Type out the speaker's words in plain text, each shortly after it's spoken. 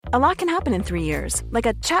A lot can happen in 3 years, like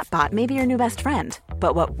a chatbot may be your new best friend.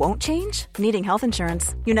 But what won't change? Needing health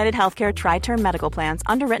insurance. United Healthcare Tri-Term Medical Plans,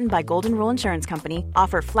 underwritten by Golden Rule Insurance Company,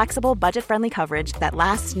 offer flexible, budget-friendly coverage that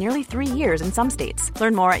lasts nearly 3 years in some states.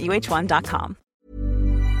 Learn more at uh1.com.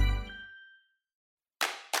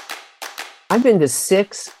 I've been to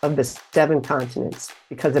 6 of the 7 continents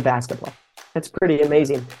because of basketball. That's pretty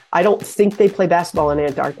amazing. I don't think they play basketball in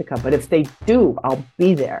Antarctica, but if they do, I'll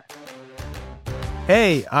be there.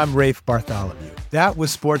 Hey, I'm Rafe Bartholomew. That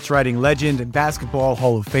was sports writing legend and basketball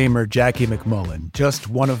Hall of Famer Jackie McMullen, just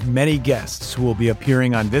one of many guests who will be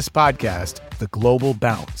appearing on this podcast, The Global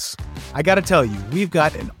Bounce. I gotta tell you, we've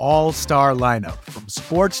got an all-star lineup, from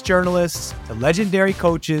sports journalists to legendary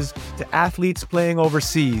coaches to athletes playing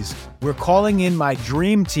overseas. We're calling in my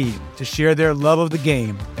dream team to share their love of the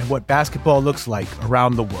game and what basketball looks like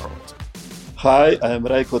around the world. Hi, I'm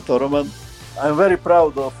Rajko Toroman. I'm very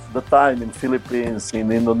proud of the time in Philippines,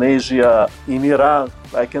 in Indonesia, in Iran.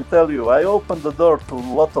 I can tell you, I opened the door to a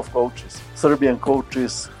lot of coaches, Serbian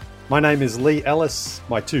coaches. My name is Lee Ellis.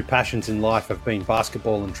 My 2 passions in life have been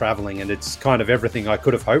basketball and traveling, and it's kind of everything I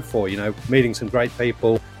could have hoped for, meeting some great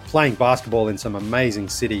people, playing basketball in some amazing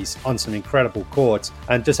cities on some incredible courts,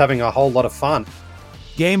 and just having a whole lot of fun.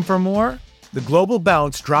 Game for more? The Global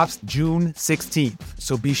Bounce drops June 16th,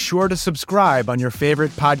 so be sure to subscribe on your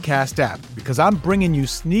favorite podcast app, because I'm bringing you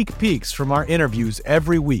sneak peeks from our interviews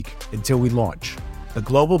every week until we launch. The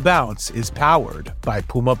Global Bounce is powered by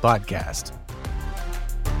Puma Podcast.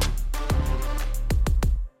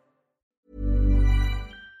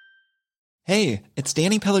 Hey, it's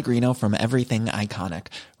Danny Pellegrino from Everything Iconic.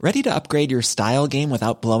 Ready to upgrade your style game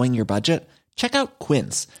without blowing your budget? Check out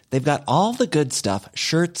Quince. They've got all the good stuff,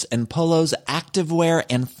 shirts and polos, activewear,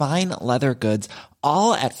 and fine leather goods,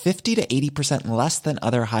 all at 50 to 80% less than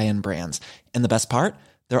other high-end brands. And the best part?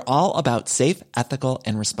 They're all about safe, ethical,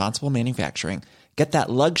 and responsible manufacturing. Get that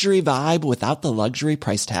luxury vibe without the luxury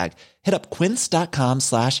price tag. Hit up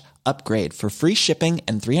quince.com/upgrade for free shipping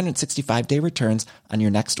and 365-day returns on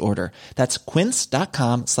your next order. That's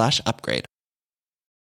quince.com/upgrade.